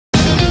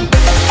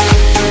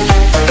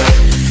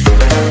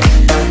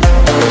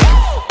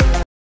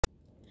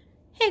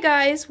Hey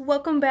guys,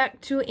 welcome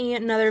back to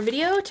another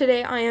video.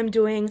 Today I am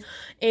doing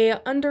a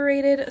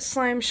underrated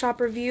slime shop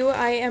review.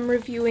 I am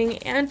reviewing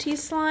Aunty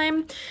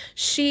slime.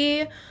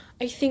 She,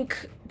 I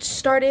think,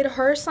 started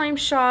her slime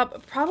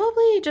shop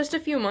probably just a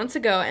few months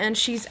ago, and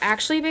she's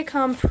actually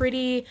become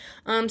pretty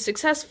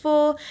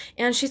successful,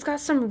 and she's got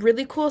some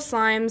really cool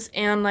slimes.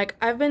 And like,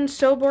 I've been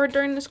so bored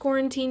during this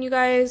quarantine, you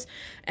guys,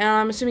 and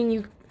I'm assuming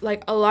you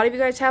like a lot of you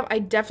guys have. I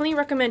definitely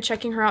recommend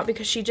checking her out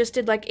because she just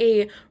did like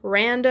a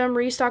random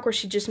restock where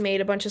she just made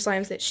a bunch of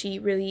slimes that she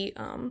really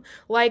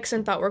likes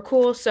and thought were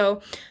cool.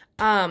 So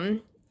I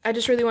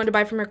just really wanted to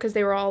buy from her because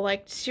they were all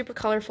like super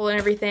colorful and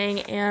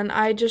everything, and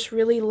I just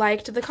really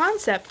liked the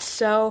concept.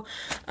 So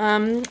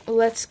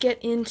let's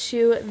get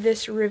into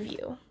this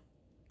review.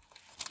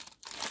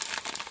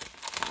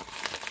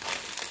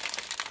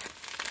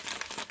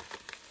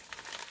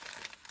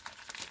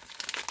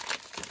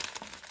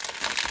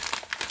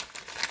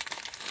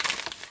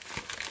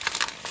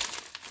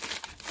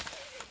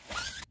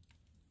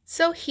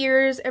 So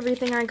here's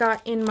everything I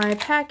got in my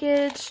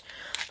package.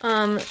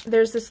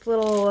 There's this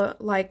little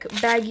like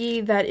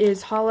baggie that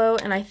is hollow,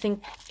 and I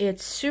think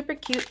it's super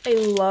cute. I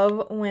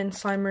love when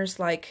slimers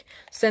like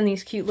send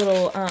these cute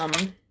little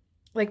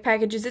like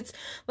packages. It's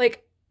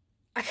like,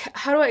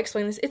 how do I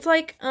explain this? It's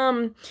like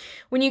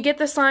when you get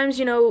the slimes,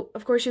 you know,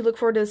 of course you look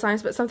forward to the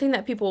slimes, but something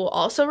that people will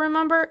also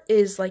remember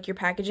is like your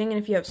packaging. And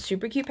if you have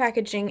super cute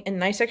packaging and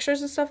nice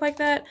extras and stuff like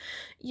that,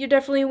 you're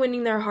definitely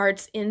winning their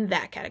hearts in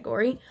that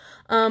category.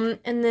 And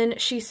then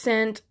she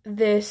sent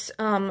this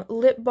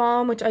lip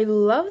balm, which I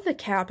love the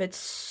cap. It's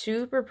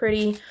super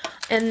pretty.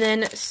 And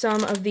then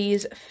some of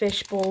these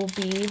fishbowl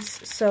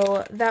beads.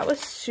 So that was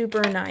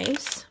super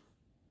nice.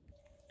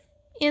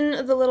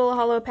 In the little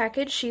hollow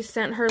package, she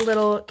sent her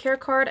little care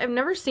card. I've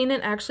never seen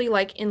it actually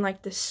like in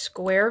like the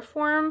square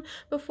form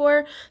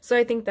before, so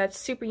I think that's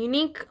super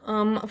unique.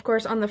 Of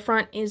course, on the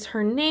front is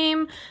her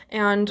name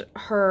and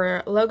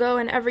her logo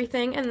and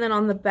everything, and then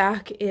on the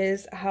back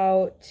is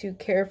how to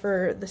care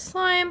for the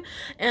slime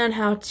and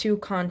how to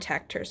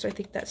contact her. So I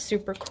think that's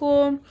super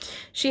cool.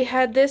 She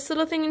had this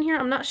little thing in here.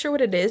 I'm not sure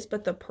what it is,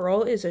 but the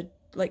pearl is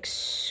like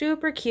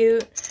super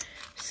cute.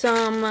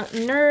 Some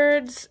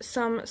nerds,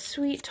 some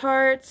sweet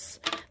tarts,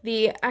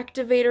 the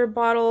activator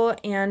bottle,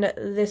 and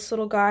this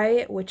little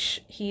guy,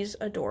 which he's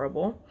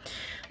adorable.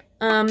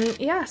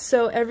 Yeah,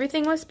 so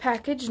everything was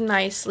packaged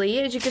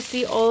nicely. As you can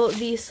see, all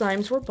these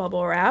slimes were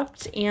bubble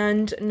wrapped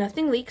and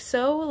nothing leaked,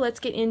 so let's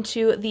get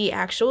into the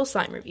actual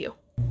slime review.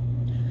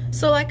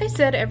 So like I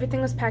said,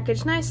 everything was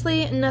packaged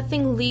nicely,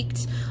 nothing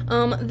leaked.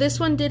 This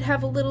one did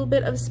have a little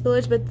bit of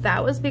spillage, but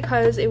that was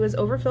because it was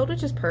overfilled,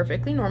 which is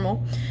perfectly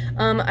normal.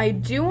 I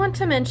do want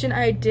to mention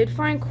I did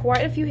find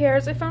quite a few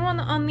hairs. I found one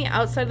on the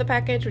outside of the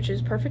package, which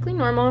is perfectly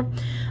normal.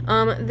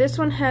 This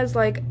one has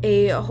like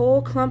a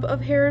whole clump of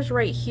hairs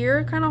right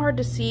here, kind of hard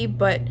to see,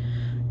 but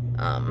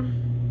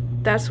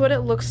that's what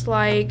it looks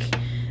like.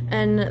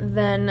 And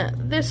then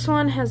this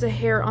one has a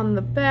hair on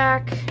the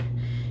back,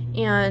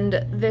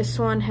 and this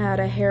one had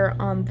a hair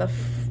on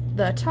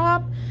the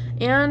top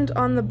and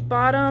on the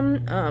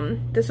bottom.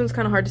 This one's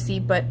kind of hard to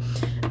see, but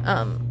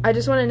I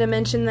just wanted to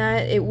mention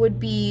that it would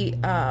be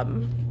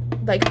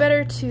like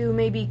better to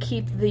maybe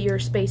keep your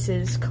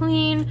spaces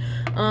clean.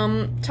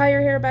 Tie your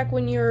hair back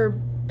when you're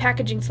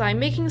packaging slime,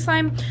 making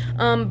slime,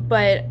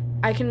 but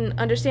I can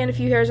understand a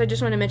few hairs. I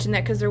just want to mention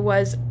that because there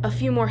was a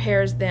few more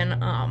hairs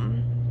than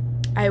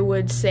I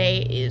would say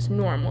is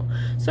normal.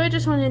 So I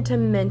just wanted to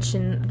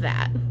mention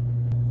that.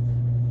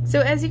 So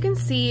as you can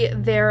see,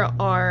 there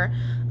are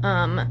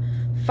 5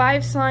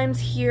 slimes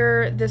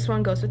here. This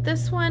one goes with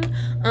this one.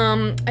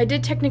 I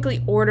did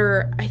technically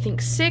order, I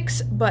think,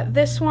 6, but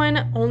this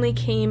one only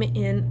came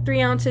in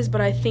 3 ounces, but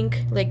I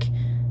think, like,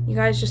 you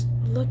guys just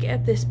look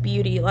at this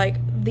beauty. Like,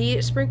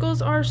 the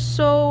sprinkles are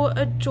so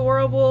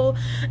adorable,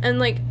 and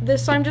like,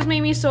 this slime just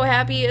made me so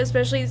happy,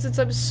 especially since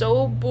I'm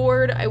so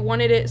bored. I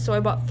wanted it, so I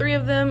bought 3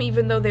 of them,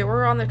 even though they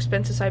were on the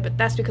expensive side, but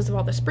that's because of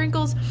all the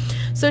sprinkles.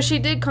 So she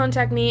did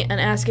contact me and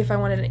ask if I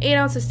wanted an 8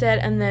 ounce instead,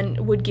 and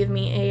then would give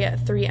me a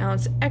 3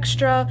 ounce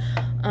extra,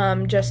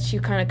 just to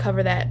kind of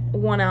cover that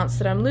 1 ounce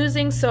that I'm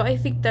losing. So I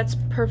think that's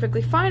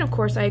perfectly fine. Of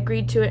course, I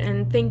agreed to it,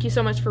 and thank you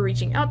so much for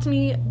reaching out to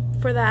me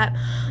for that.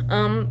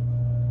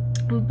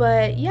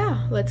 But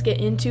yeah, let's get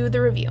into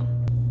the review.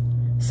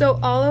 So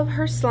all of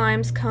her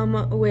slimes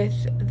come with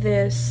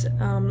this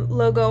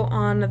logo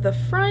on the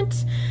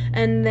front,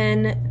 and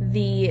then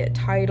the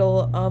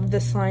title of the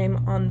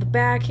slime on the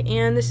back.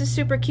 And this is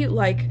super cute.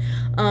 Like,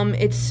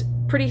 it's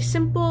pretty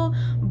simple,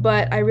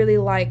 but I really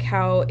like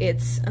how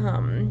it's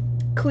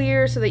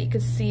clear so that you can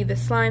see the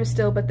slime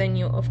still, but then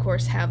you of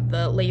course have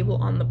the label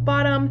on the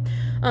bottom.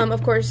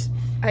 Of course,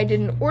 I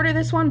didn't order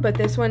this one, but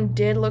this one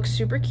did look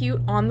super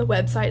cute on the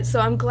website, so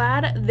I'm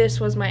glad this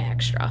was my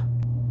extra.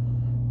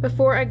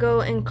 Before I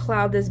go and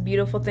cloud this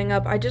beautiful thing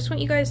up, I just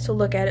want you guys to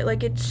look at it.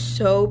 Like, it's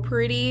so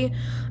pretty.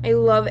 I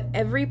love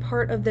every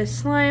part of this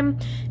slime,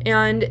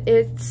 and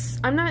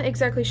I'm not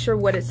exactly sure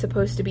what it's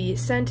supposed to be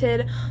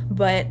scented,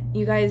 but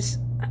you guys,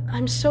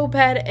 I'm so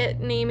bad at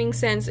naming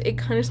scents. It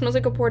kind of smells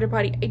like a porta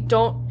potty.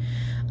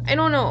 I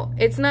don't know.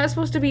 It's not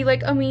supposed to be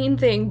like a mean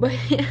thing, but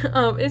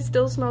it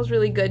still smells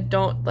really good.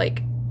 Don't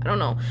like, I don't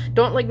know.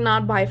 Don't like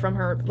not buy from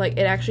her. Like,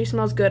 it actually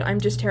smells good. I'm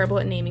just terrible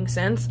at naming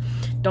scents.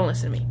 Don't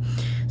listen to me.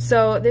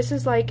 So this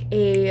is like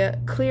a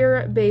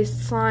clear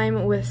based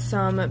slime with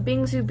some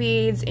bingsu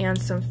beads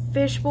and some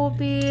fishbowl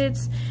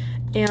beads,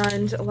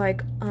 and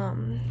like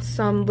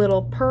some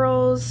little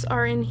pearls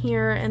are in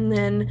here, and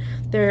then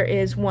there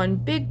is one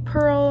big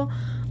pearl.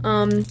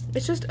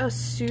 It's just a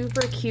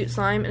super cute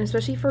slime, and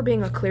especially for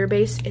being a clear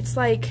base, it's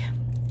like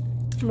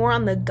more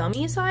on the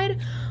gummy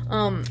side.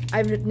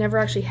 I've never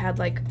actually had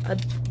like a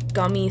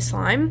gummy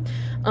slime,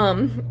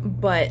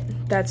 but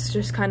that's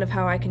just kind of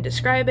how I can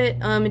describe it.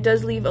 It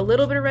does leave a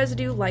little bit of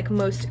residue like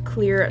most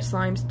clear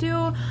slimes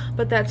do,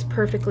 but that's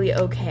perfectly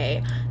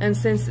okay. And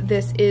since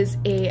this is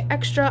a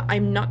extra,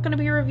 I'm not going to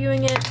be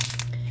reviewing it,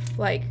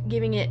 like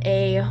giving it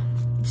a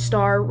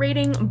star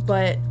rating,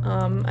 but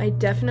I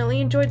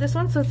definitely enjoyed this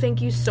one, so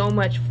thank you so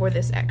much for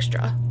this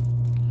extra.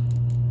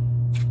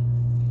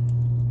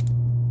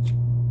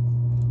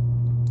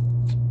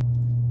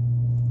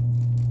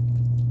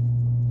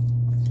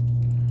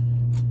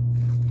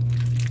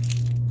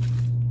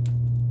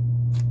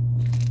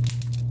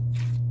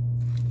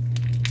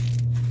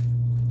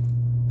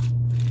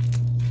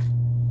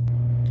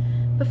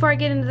 Before I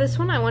get into this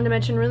one, I wanted to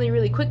mention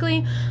really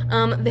quickly,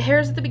 the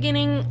hairs at the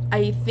beginning,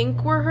 I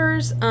think were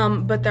hers,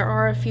 but there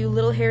are a few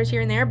little hairs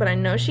here and there, but I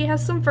know she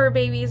has some fur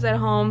babies at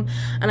home,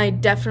 and I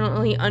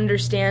definitely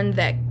understand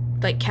that,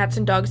 like, cats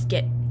and dogs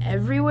get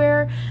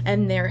everywhere,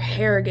 and their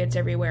hair gets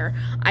everywhere.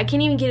 I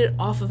can't even get it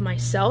off of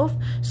myself,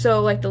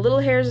 so, like, the little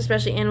hairs,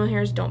 especially animal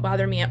hairs, don't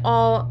bother me at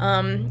all.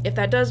 If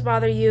that does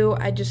bother you,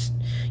 I just,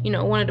 you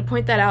know, wanted to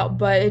point that out,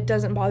 but it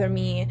doesn't bother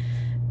me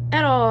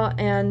at all,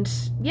 and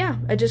yeah,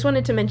 I just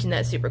wanted to mention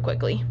that super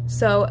quickly.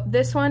 So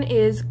this one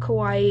is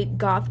Kawaii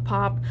Goth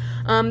Pop.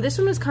 This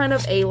one was kind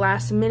of a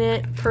last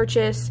minute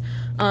purchase.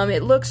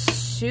 It looks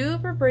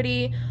super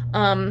pretty.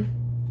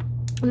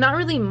 Not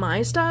really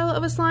my style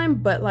of a slime,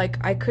 but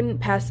like I couldn't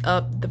pass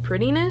up the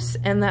prettiness,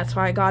 and that's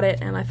why I got it,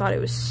 and I thought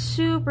it was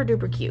super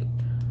duper cute.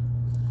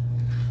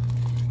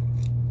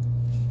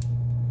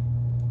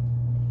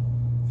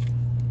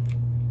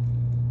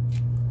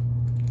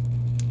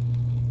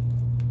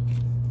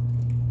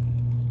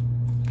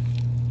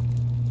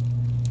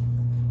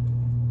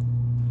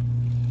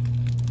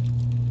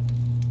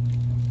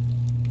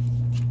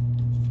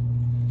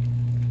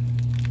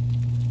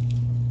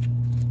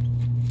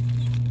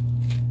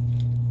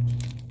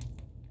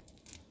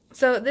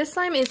 So this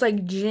slime is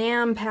like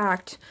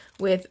jam-packed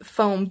with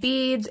foam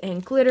beads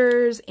and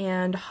glitters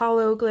and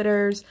hollow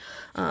glitters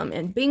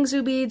and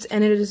bingsu beads,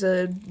 and it is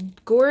a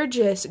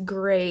gorgeous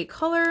gray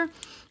color,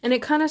 and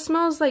it kind of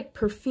smells like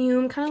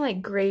perfume, kind of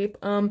like grape.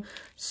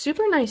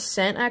 Super nice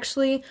scent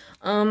actually,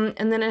 and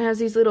then it has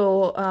these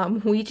little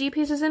Ouija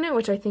pieces in it,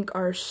 which I think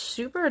are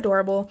super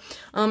adorable.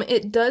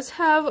 It does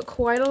have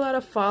quite a lot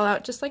of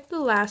fallout, just like the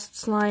last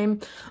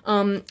slime,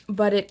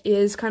 but it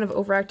is kind of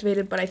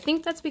overactivated, but I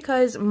think that's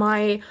because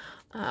my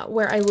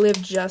where I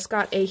live just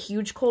got a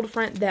huge cold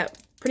front that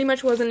pretty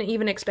much wasn't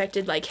even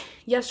expected. Like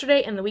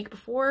yesterday and the week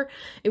before,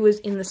 it was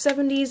in the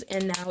 70s,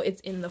 and now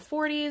it's in the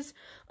 40s.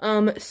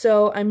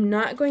 So I'm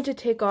not going to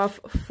take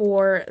off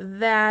for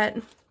that.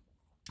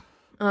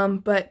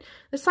 But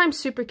this slime's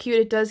super cute.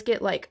 It does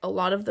get like a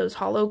lot of those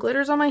hollow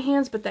glitters on my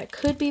hands, but that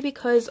could be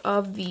because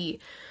of the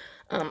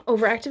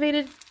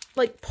overactivated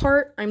like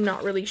part. I'm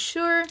not really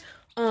sure.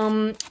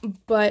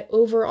 But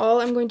overall,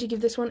 I'm going to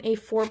give this one a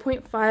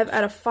 4.5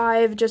 out of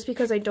 5, just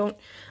because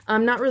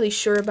I'm not really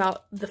sure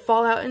about the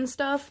fallout and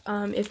stuff,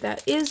 if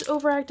that is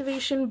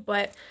overactivation,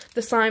 but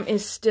the slime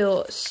is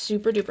still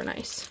super duper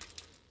nice.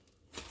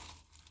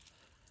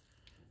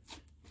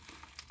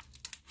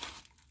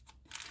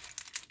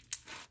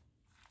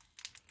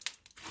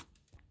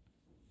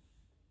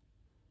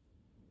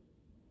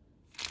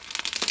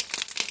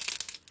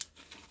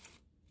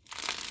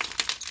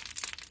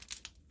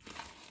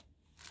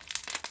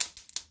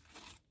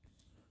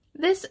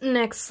 This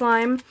next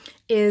slime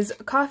is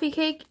Coffee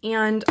Cake,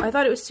 and I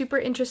thought it was super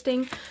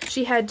interesting.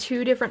 She had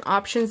two different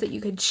options that you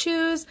could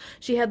choose.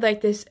 She had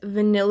like this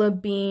vanilla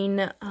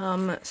bean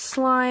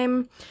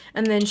slime,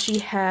 and then she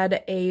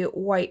had a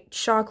white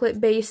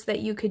chocolate base that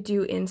you could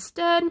do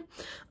instead.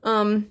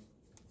 And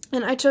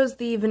I chose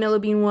the vanilla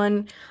bean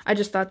one. I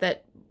just thought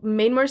that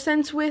made more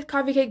sense with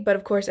Coffee Cake, but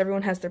of course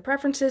everyone has their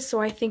preferences,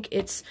 so I think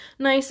it's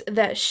nice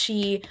that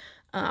she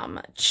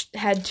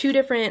had two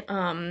different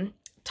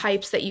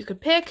types that you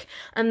could pick,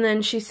 and then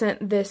she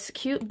sent this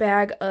cute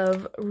bag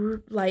of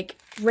like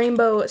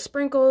rainbow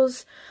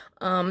sprinkles,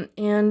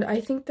 and I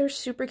think they're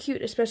super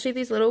cute, especially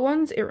these little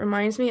ones. It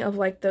reminds me of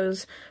like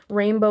those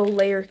rainbow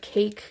layer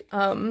cake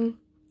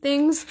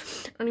things.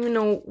 I don't even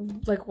know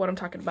like what I'm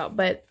talking about,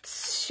 but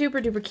super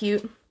duper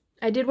cute.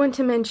 I did want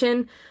to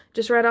mention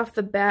just right off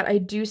the bat, I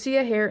do see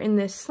a hair in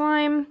this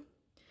slime,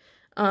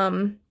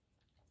 and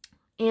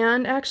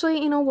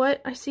actually, you know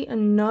what, I see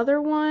another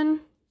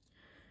one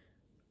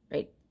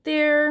right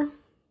there.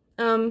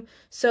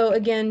 So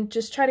again,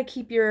 just try to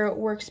keep your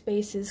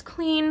workspaces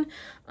clean,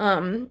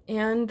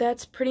 and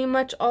that's pretty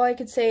much all I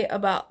could say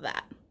about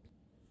that.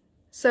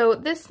 So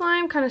this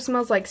slime kind of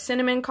smells like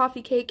cinnamon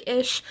coffee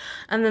cake-ish,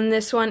 and then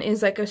this one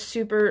is like a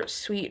super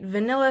sweet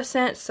vanilla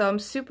scent, so I'm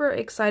super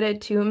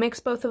excited to mix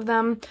both of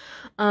them.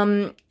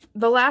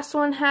 The last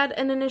one had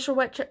an initial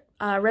wet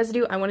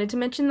residue, I wanted to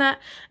mention that,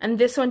 and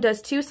this one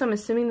does too, so I'm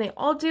assuming they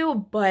all do,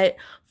 but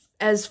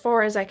as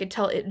far as I could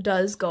tell, it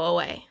does go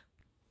away.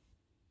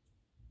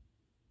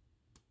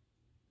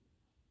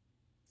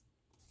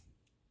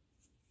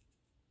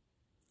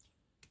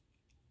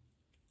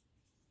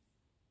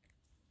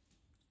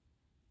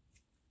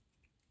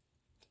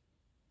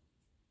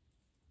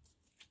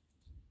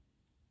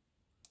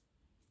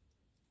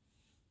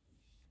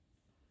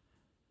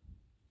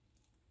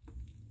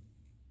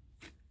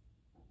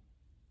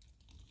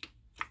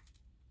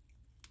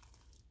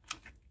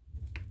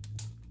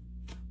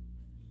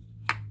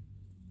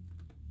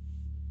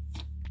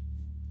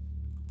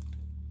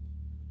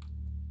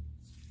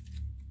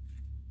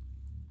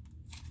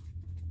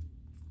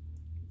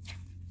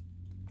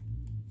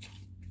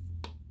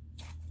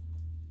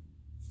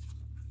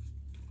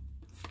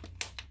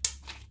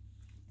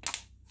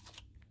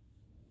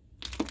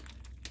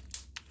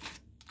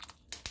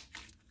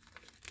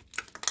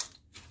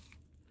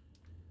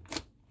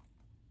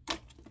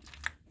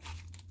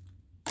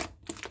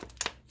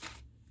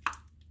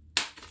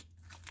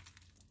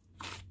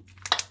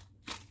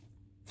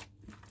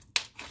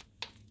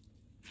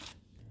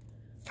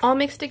 All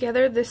mixed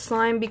together, this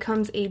slime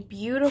becomes a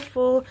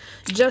beautiful,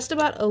 just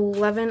about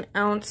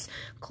 11-ounce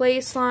clay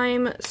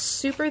slime,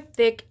 super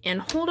thick and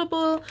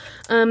holdable.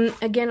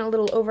 Again, a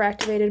little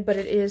overactivated, but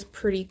it is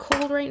pretty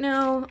cold right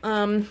now.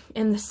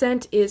 And the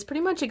scent is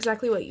pretty much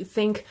exactly what you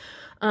think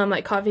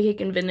like coffee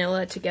cake and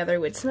vanilla together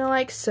would smell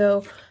like,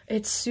 so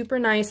it's super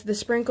nice. The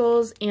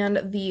sprinkles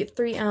and the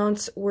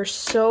 3-ounce were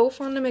so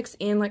fun to mix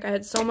in. Like, I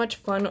had so much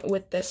fun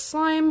with this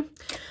slime.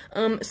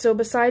 So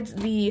besides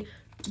the,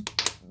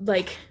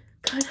 like,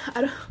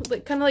 kind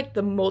of like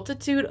the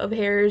multitude of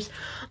hairs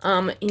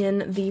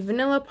in the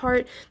vanilla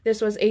part,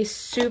 this was a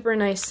super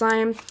nice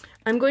slime.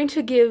 I'm going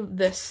to give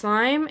the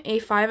slime a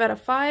 5 out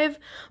of 5,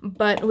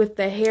 but with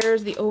the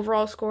hairs, the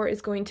overall score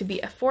is going to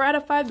be a 4 out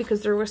of 5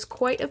 because there was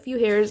quite a few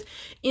hairs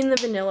in the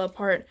vanilla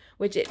part,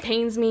 which it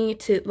pains me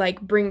to like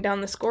bring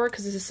down the score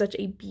because this is such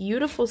a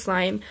beautiful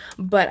slime,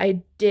 but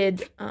I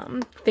did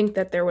think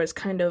that there was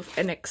kind of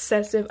an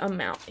excessive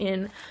amount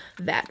in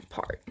that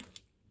part.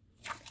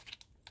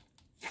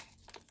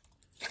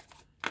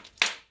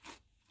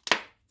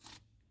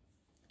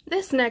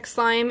 This next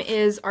slime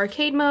is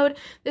arcade mode.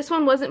 This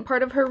one wasn't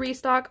part of her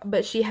restock,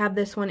 but she had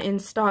this one in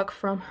stock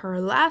from her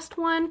last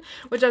one,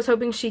 which I was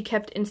hoping she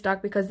kept in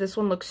stock because this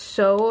one looks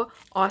so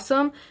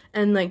awesome.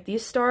 And like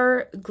these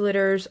star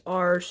glitters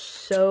are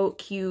so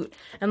cute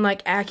and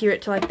like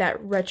accurate to like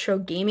that retro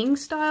gaming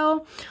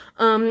style.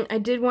 I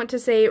did want to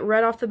say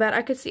right off the bat,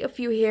 I could see a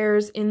few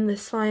hairs in the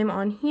slime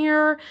on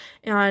here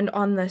and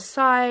on the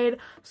side.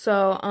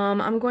 So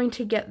I'm going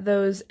to get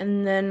those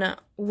and then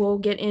we'll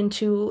get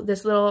into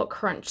this little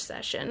crunch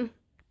session.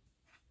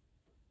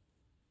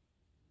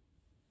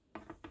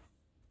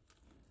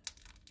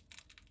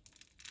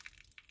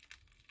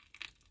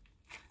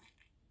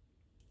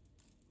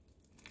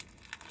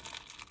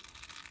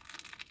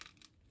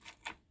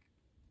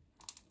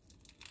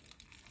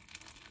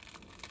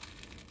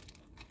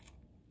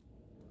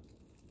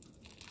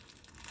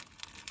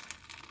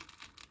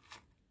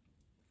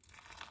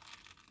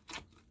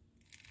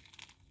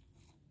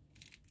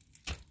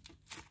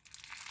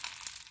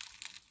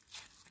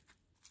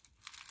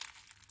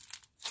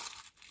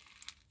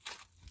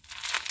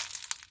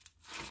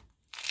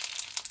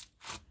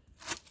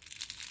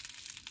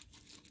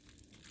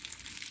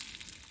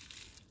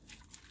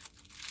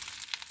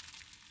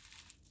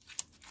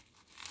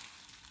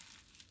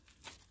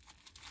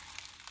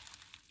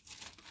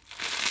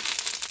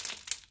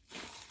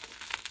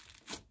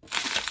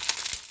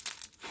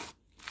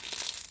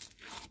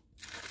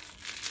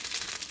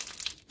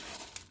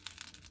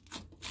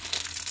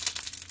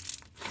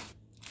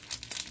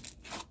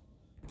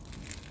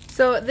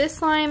 So this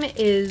slime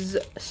is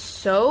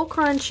so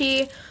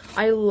crunchy.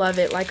 I love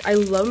it. Like, I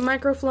love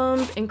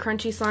microfloams and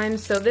crunchy slimes,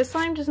 so this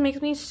slime just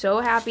makes me so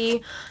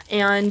happy,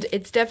 and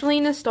it's definitely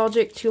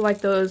nostalgic to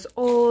like those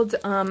old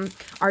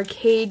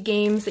arcade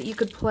games that you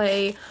could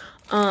play.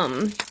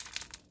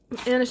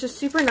 And it's just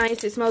super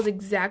nice. It smells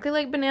exactly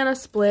like banana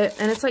split,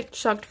 and it's like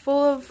chocked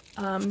full of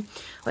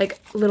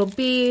like little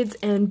beads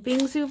and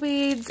bingsu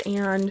beads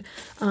and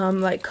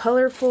like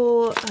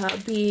colorful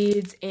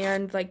beads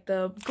and like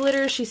the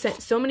glitters. She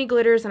sent so many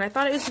glitters, and I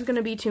thought it was going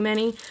to be too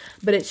many,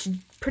 but it's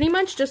pretty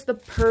much just the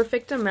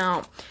perfect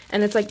amount,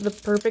 and it's like the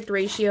perfect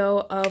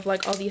ratio of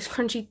like all these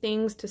crunchy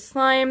things to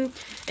slime.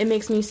 It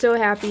makes me so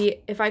happy.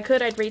 If I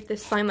could, I'd rate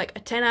this slime like a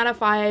 10 out of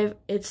 5.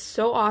 It's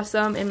so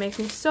awesome. It makes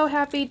me so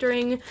happy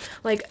during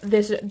like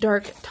this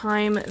dark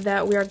time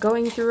that we are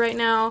going through right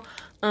now.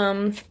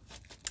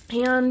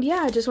 And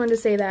yeah, I just wanted to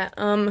say that.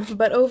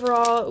 But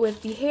overall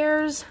with the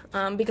hairs,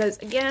 because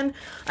again,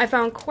 I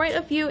found quite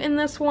a few in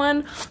this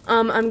one,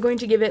 I'm going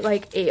to give it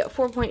like a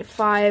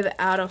 4.5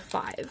 out of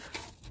 5.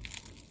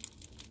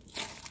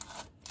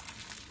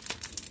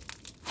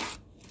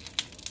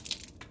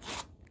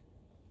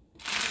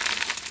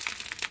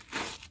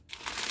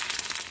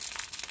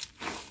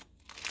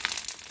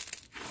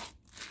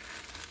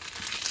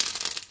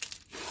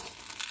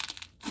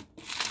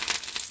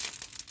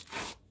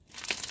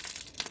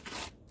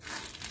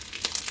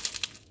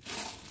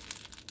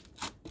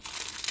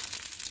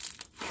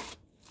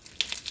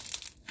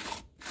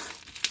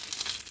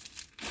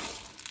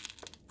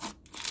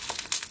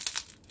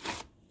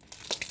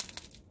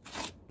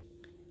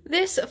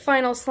 This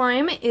final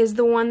slime is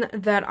the one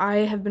that I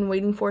have been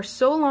waiting for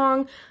so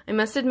long. I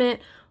must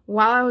admit,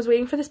 while I was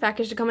waiting for this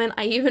package to come in,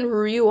 I even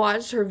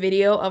rewatched her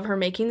video of her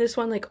making this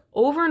one like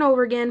over and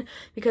over again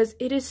because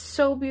it is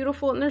so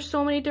beautiful and there's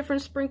so many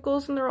different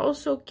sprinkles and they're all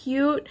so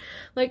cute.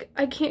 Like,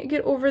 I can't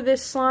get over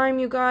this slime,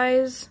 you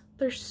guys.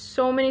 There's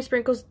so many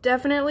sprinkles,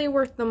 definitely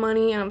worth the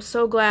money, and I'm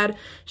so glad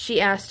she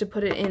asked to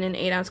put it in an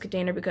 8-ounce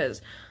container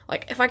because,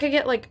 like, if I could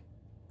get like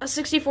a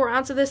 64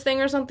 ounce of this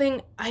thing or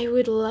something, I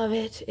would love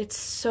it. It's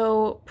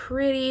so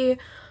pretty.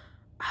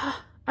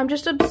 I'm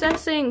just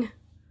obsessing.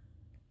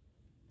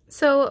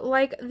 So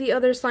like the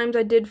other slimes,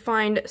 I did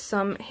find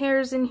some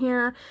hairs in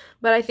here,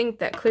 but I think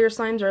that clear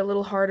slimes are a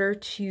little harder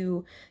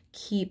to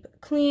keep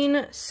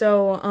clean.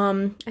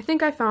 So I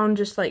think I found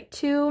just like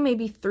 2,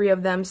 maybe 3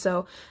 of them,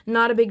 so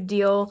not a big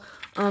deal.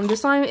 The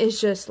slime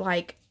is just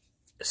like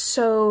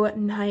so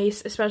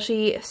nice,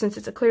 especially since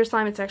it's a clear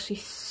slime. It's actually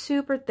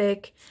super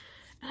thick.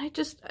 I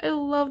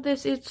love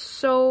this. It's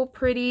so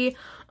pretty.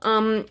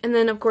 And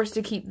then, of course,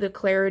 to keep the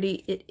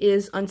clarity, it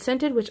is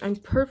unscented, which I'm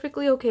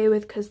perfectly okay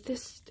with because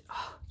this,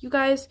 oh, you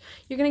guys,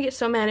 you're going to get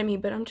so mad at me,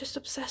 but I'm just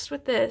obsessed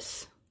with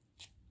this.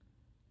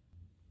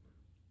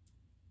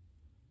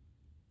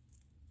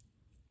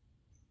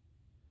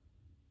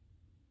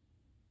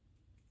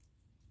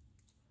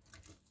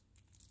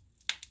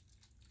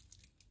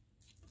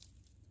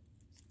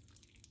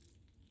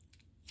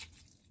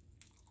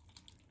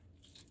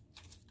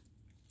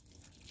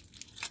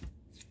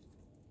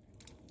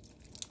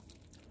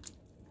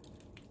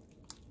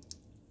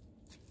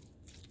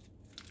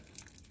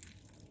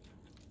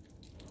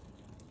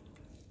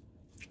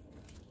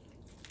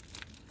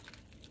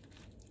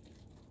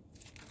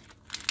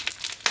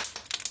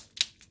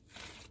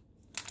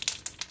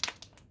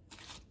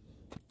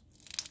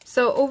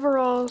 So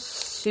overall,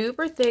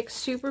 super thick,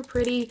 super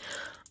pretty.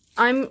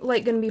 I'm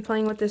like going to be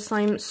playing with this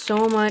slime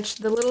so much.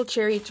 The little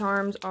cherry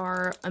charms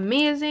are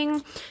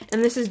amazing,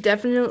 and this is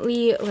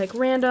definitely like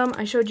random.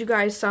 I showed you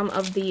guys some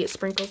of the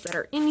sprinkles that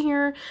are in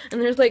here,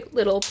 and there's like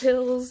little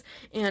pills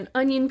and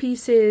onion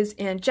pieces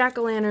and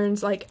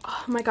jack-o'-lanterns. Like,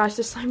 oh my gosh,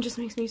 this slime just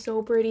makes me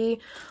so pretty.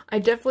 I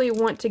definitely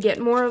want to get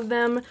more of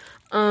them.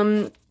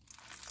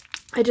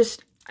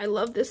 I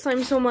love this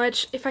slime so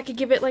much. If I could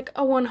give it like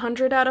a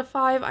 100 out of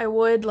 5, I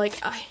would. Like,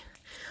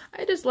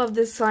 I just love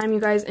this slime, you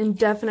guys, and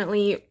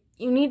definitely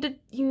you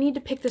need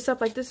to pick this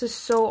up. Like, this is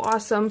so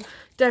awesome.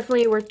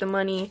 Definitely worth the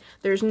money.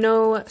 There's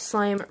no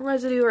slime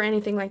residue or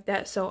anything like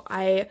that, so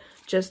I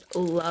just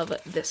love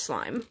this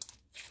slime.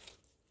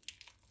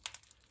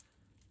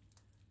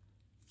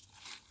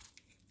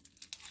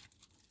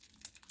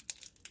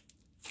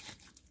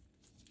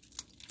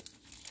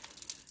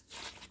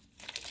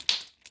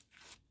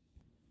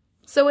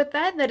 So with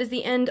that, that is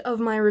the end of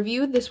my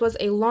review. This was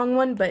a long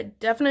one, but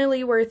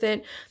definitely worth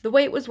it. The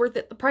wait was worth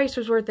it. The price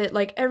was worth it.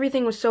 Like,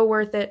 everything was so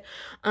worth it.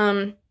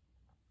 You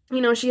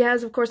know, she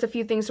has, of course, a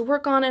few things to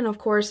work on, and of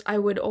course, I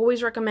would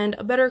always recommend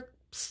a better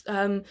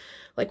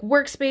like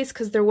workspace,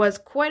 because there was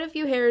quite a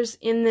few hairs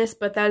in this,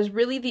 but that is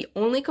really the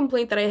only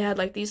complaint that I had.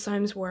 Like, these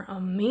slimes were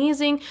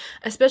amazing,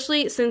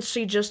 especially since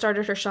she just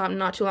started her shop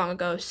not too long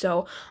ago.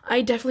 So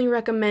I definitely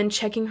recommend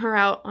checking her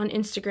out on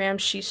Instagram.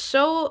 She's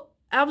so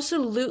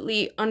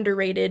absolutely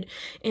underrated,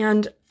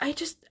 and I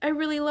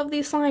really love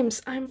these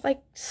slimes. I'm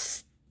like,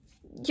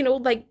 you know,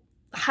 like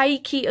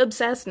high-key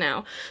obsessed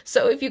now.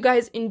 So if you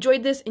guys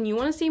enjoyed this and you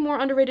want to see more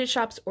underrated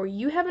shops, or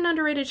you have an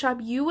underrated shop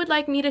you would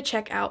like me to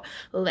check out,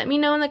 let me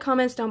know in the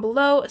comments down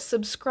below.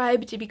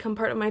 Subscribe to become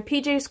part of my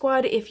PJ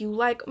squad if you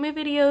like my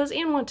videos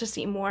and want to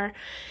see more,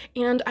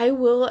 and I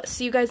will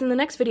see you guys in the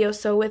next video.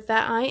 So with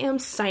that, I am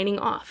signing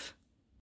off.